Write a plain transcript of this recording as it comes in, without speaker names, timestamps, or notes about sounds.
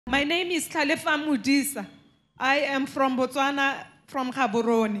My name is Tlhalefa Modisa. I am from Botswana, from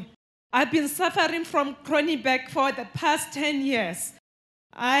Gaborone. I've been suffering from chronic back for the past 10 years.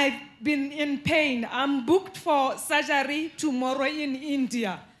 I've been in pain. I'm booked for surgery tomorrow in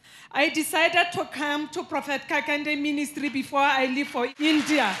India. I decided to come to Prophet Kakande Ministry before I leave for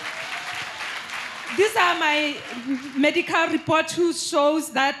India. These are my medical report who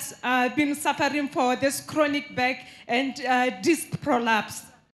shows that I've been suffering for this chronic back and disc prolapse.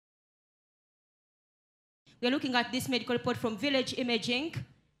 We're looking at this medical report from Village Imaging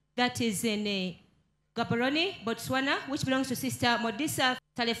that is in Gaborone, Botswana, which belongs to Sister Modisa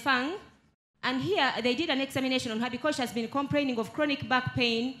Talefang. And here they did an examination on her because she has been complaining of chronic back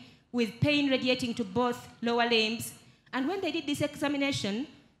pain with pain radiating to both lower limbs. And when they did this examination,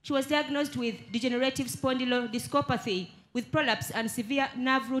 she was diagnosed with degenerative spondylodiscopathy with prolapse and severe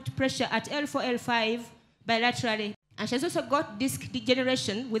nerve root pressure at L4, L5 bilaterally. And she has also got disc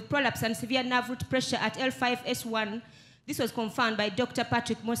degeneration with prolapse and severe nerve root pressure at L5, S1. This was confirmed by Dr.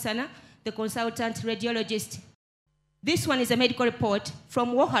 Patrick Mosana, the consultant radiologist. This one is a medical report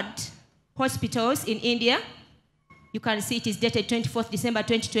from Wohad Hospitals in India. You can see it is dated 24th December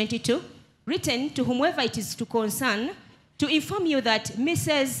 2022, written to whomever it is to concern, to inform you that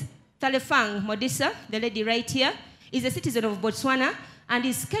Mrs. Talefang Modisa, the lady right here, is a citizen of Botswana and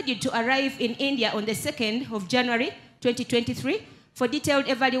is scheduled to arrive in India on the 2nd of January 2023 for detailed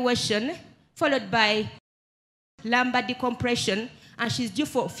evaluation, followed by lumbar decompression, and she's due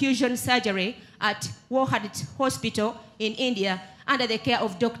for fusion surgery at Wohad Hospital in India under the care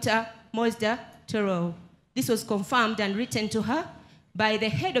of Dr. Mosda Toro. This was confirmed and written to her by the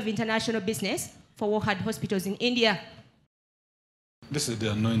head of international business for Wohad Hospitals in India. This is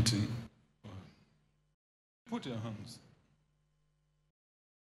the anointing. Put your hands.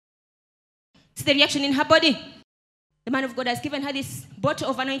 See the reaction in her body. The man of God has given her this bottle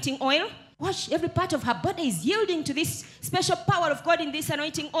of anointing oil. Watch, every part of her body is yielding to this special power of God in this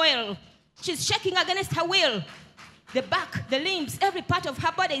anointing oil. She's shaking against her will. The back, the limbs, every part of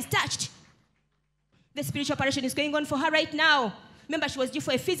her body is touched. The spiritual operation is going on for her right now. Remember, she was due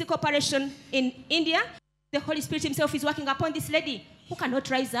for a physical operation in India. The Holy Spirit himself is working upon this lady who cannot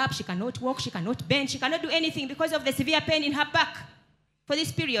rise up, she cannot walk, she cannot bend, she cannot do anything because of the severe pain in her back for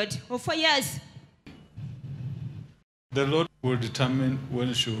this period of 4 years. The Lord will determine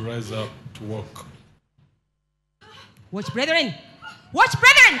when she will rise up to walk. Watch, brethren. Watch,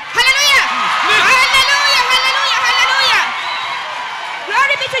 brethren. Hallelujah. Hallelujah, hallelujah, hallelujah.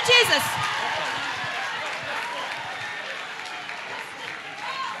 Glory be to Jesus.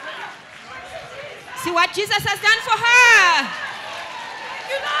 See what Jesus has done for her.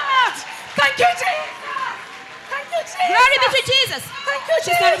 Thank you, Lord. Thank you, Jesus. Thank you, Jesus. Glory be to Jesus. Thank you,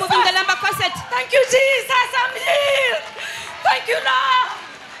 Jesus. She's not removing the lumbar corset. Thank you, Jesus. I'm healed. Thank you, Lord.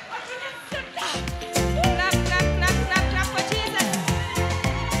 Clap, clap, clap, clap, clap for Jesus.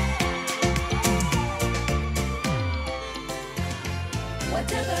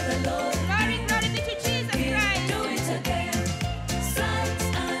 Whatever the Lord Glory, glory be to Jesus Christ. do it again. Signs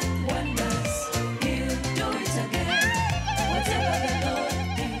and wonders, he'll do it again. Whatever the Lord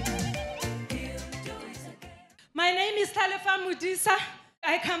did, he'll do it again. My name is Tlhalefa Modisa.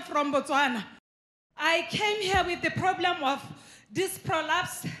 I come from Botswana. I came here with the problem of disc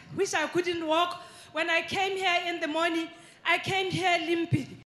prolapse, which I couldn't walk. When I came here in the morning, I came here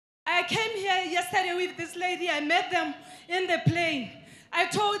limping. I came here yesterday with this lady. I met them in the plane. I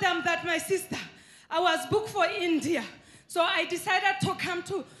told them that my sister, I was booked for India. So I decided to come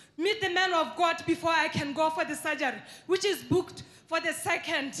to meet the man of God before I can go for the surgery, which is booked for the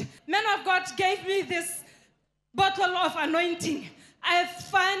 2nd. Man of God gave me this bottle of anointing. I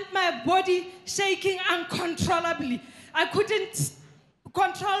find my body shaking uncontrollably. I couldn't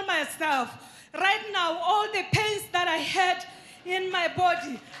control myself. Right now, all the pains that I had in my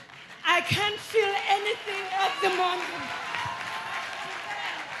body, I can't feel anything at the moment.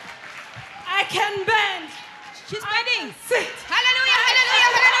 I can bend. She's bending. Sit. Hallelujah,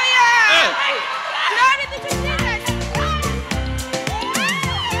 hallelujah, hallelujah. Glory be to Jesus.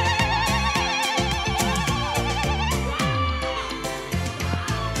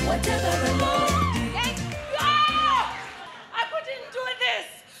 Whatever the Lord did, I couldn't do this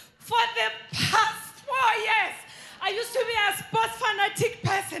for the past 4 years. I used to be a sports fanatic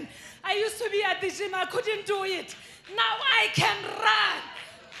person. I used to be at the gym. I couldn't do it. Now I can run.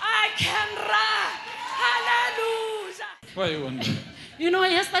 I can run. Hallelujah. Why are you wondering? You know,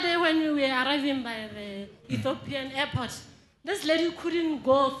 yesterday when we were arriving by the Ethiopian airport, this lady couldn't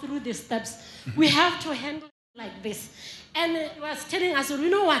go through the steps. We have to handle it like this. And it was telling us, you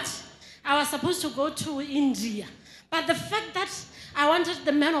know what? I was supposed to go to India. But the fact that I wanted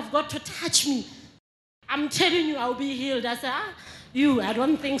the man of God to touch me. I'm telling you, I'll be healed. I said, I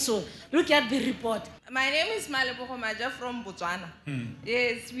don't think so. Look at the report. My name is Malebogo Maja from Botswana.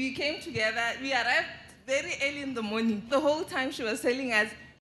 Yes, we came together. We arrived very early in the morning. The whole time she was telling us,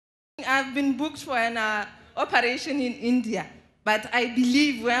 I've been booked for an operation in India. But I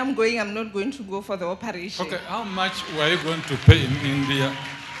believe where I'm going, I'm not going to go for the operation. Okay, how much were you going to pay in India?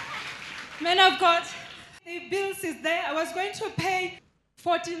 Man of God, the bills is there. I was going to pay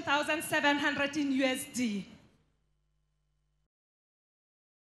 14,700 in USD.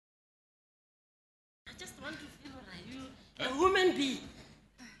 I just want to feel, are you a woman being?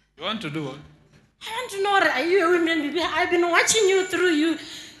 You want to do what? I want to know, are you a woman being? I've been watching you through you.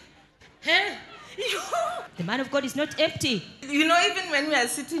 Huh? The man of God is not empty. You know, even when we are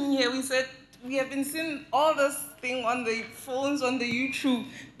sitting here, we said, we have been seeing all this thing on the phones, on the YouTube,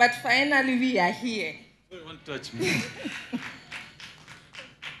 but finally we are here. Oh, you won't touch me.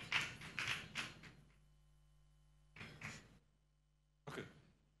 Okay.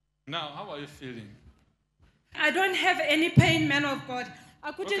 Now, how are you feeling? I don't have any pain, man of God.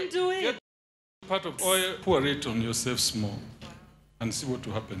 I couldn't do it. Get part of oil, pour it on yourself small, and see what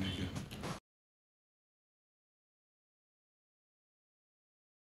will happen again.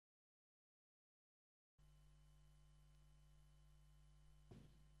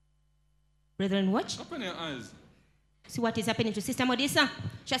 Brethren, watch. Open your eyes. See what is happening to Sister Modisa.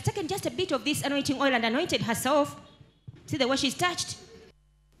 She has taken just a bit of this anointing oil and anointed herself. See the way she's touched.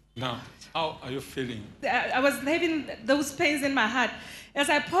 Now, how are you feeling? I was having those pains in my heart. As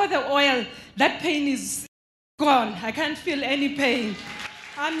I pour the oil, that pain is gone. I can't feel any pain.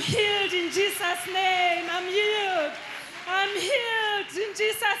 I'm healed in Jesus' name. I'm healed. I'm healed in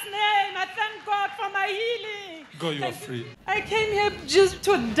Jesus' name. I thank God for my healing. Go, you are free. I came here just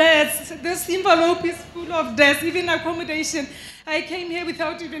to dance. This envelope is full of dance, even accommodation. I came here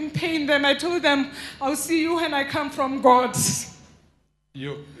without even paying them. I told them, I'll see you when I come from God.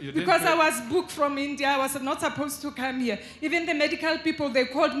 You didn't Because pay- I was booked from India, I was not supposed to come here. Even the medical people, they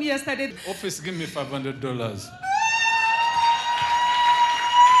called me yesterday. Office, give me $500.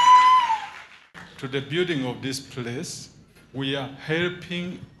 To the building of this place, we are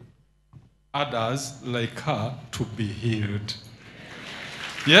helping others like her to be healed.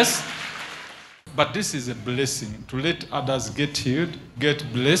 Yes? But this is a blessing to let others get healed,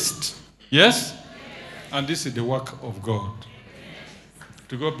 get blessed. Yes? And this is the work of God.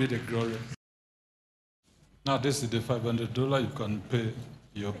 To God be the glory. Now, this is the $500. You can pay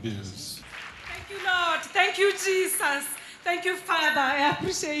your bills. Thank you, Lord. Thank you, Jesus. Thank you, Father. I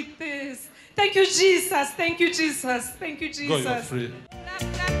appreciate this. Thank you, Jesus. Thank you, Jesus. Thank you, Jesus. Go, you are free. Clap,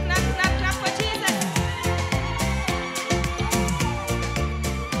 clap, clap, clap, clap for Jesus.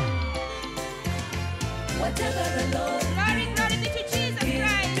 Whatever the Lord Glory, glory be to Jesus He'll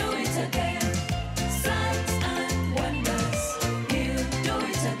Christ. do it again. Signs and wonders. He'll do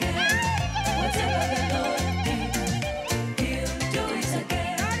it again. Whatever the Lord did, He'll do it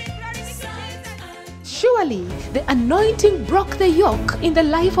again. Glory, glory be to Signs Jesus. and Surely the anointing broke the yoke in the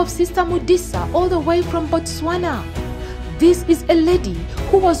life of Sister Modisa all the way from Botswana. This is a lady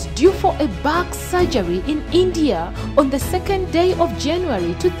who was due for a back surgery in India on the 2nd day of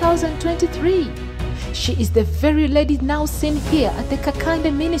January 2023. She is the very lady now seen here at the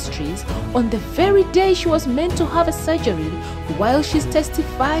Kakande Ministries on the very day she was meant to have a surgery, while she's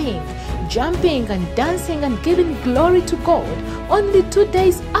testifying, jumping and dancing and giving glory to God only 2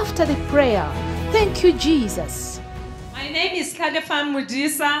 days after the prayer. Thank you, Jesus. My name is Kalefan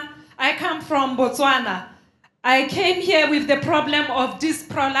Modisa. I come from Botswana. I came here with the problem of disc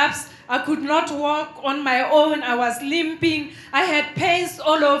prolapse. I could not walk on my own. I was limping. I had pains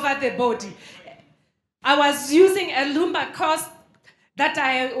all over the body. I was using a lumbar cost that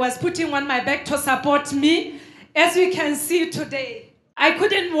I was putting on my back to support me. As you can see today, I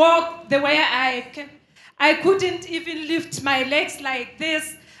couldn't walk the way I can. I couldn't even lift my legs like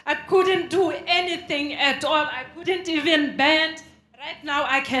this. I couldn't do anything at all. I couldn't even bend. Right now,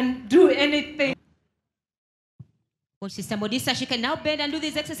 I can do anything. Well, Sister Modisa, she can now bend and do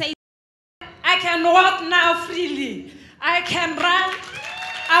this exercise. I can walk now freely. I can run.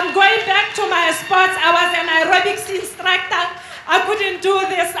 I'm going back to my sports. I was an aerobics instructor. I couldn't do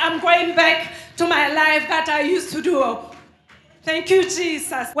this. I'm going back to my life that I used to do. Thank you,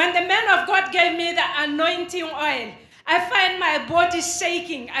 Jesus. When the man of God gave me the anointing oil, I find my body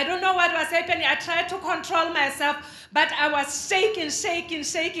shaking. I don't know what was happening. I tried to control myself, but I was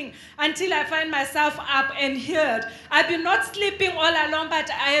shaking until I find myself up and healed. I've been not sleeping all along, but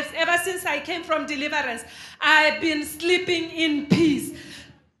ever since I came from deliverance, I've been sleeping in peace.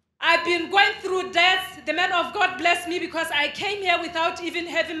 I've been going through death, the man of God blessed me because I came here without even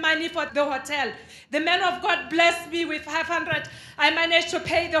having money for the hotel. The man of God blessed me with 500. I managed to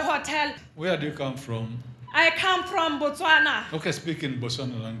pay the hotel. Where do you come from? I come from Botswana. Okay, speak in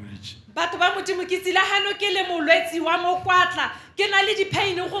Botswana language. Batho ba Modimo ke tsile hano ke le molwetsi wa mokwatla ke na le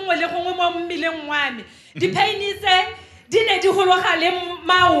di-pain gongwe le gongwe mo mmeleng wa me. Di-pain tse di ne di hologa le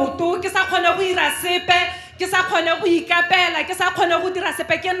maoto ke sa kgone go ira sepe ke sa kgone go ikapela ke sa kgone go dira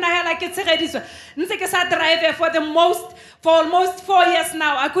sepe ke nna hela ke tshegediswa ntse ke sa drive for almost 4 years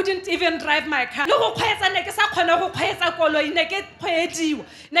now. I couldn't even drive my car. Le go kgweetsa ne ke sa kgone go kgweetsa koloi ne ke kgweediwa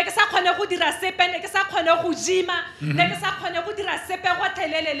ne ke sa kgone go dira sepe ne ke sa kgone go gym-a ne ke sa kgone go dira sepe go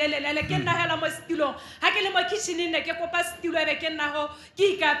thelelelelele ke nna hela mo stilong ha ke le mo kitchen ne ke kopa stilo ebe ke nna go ke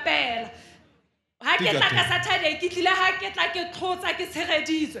ikapela. Ha ke tla ka Saturday ke tlile ha ke tla ke tlhotsa ke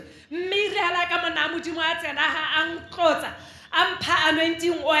tshegeditswe mme re hala ka mona Modimo a tsena ha ang tlotsa ampha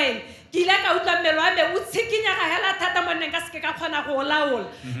anointing oil ke ile ka utlwa mmele wa me o tshikinya ga hela thata mo neng ka se ka kgona go laola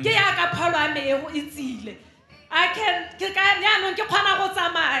ke ya ka pholo ya me e tsile ke ka nyanong ke kgona go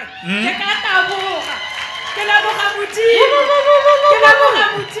tsamaya ke ka taboga ke leboga Modimo ke leboga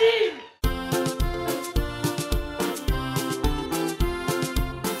Modimo.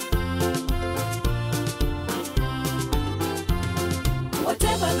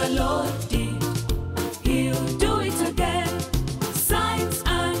 Whatever the Lord did, He'll do it again. Signs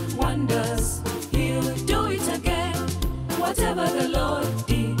and wonders, He'll do it again. Whatever the Lord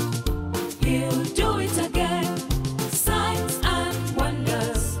did, He'll do it again. Signs and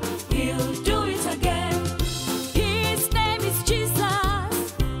wonders, He'll do it again. His name is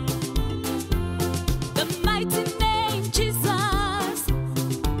Jesus, the mighty name Jesus.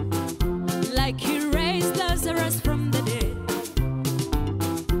 Like He raised Lazarus from the dead.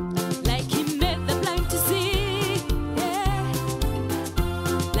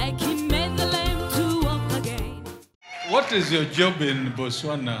 What is your job in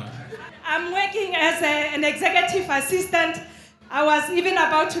Botswana? I'm working as an executive assistant. I was even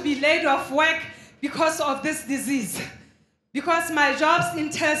about to be laid off work because of this disease. Because my job's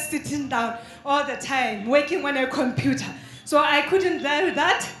entails sitting down all the time, working on a computer. So I couldn't do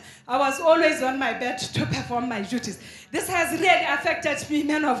that. I was always on my bed to perform my duties. This has really affected me,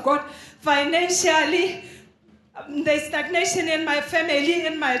 man of God, financially. There's stagnation in my family,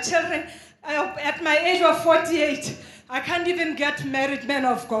 in my children. At my age of 48, I can't even get married, man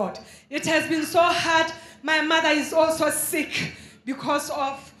of God. It has been so hard. My mother is also sick because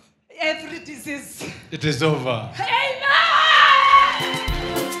of every disease. It is over. Amen!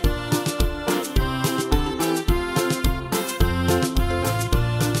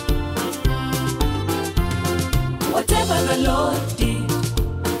 Whatever the Lord did,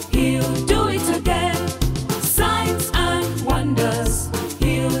 He'll do it again. Signs and wonders,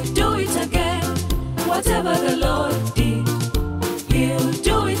 He'll do it again. Whatever the Lord did, He'll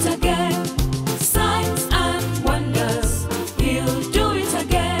do it again. Signs and wonders, He'll do it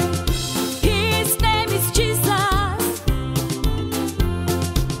again. His name is Jesus,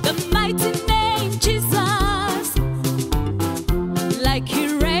 the mighty name Jesus. Like He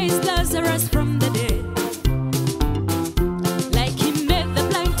raised Lazarus from the dead.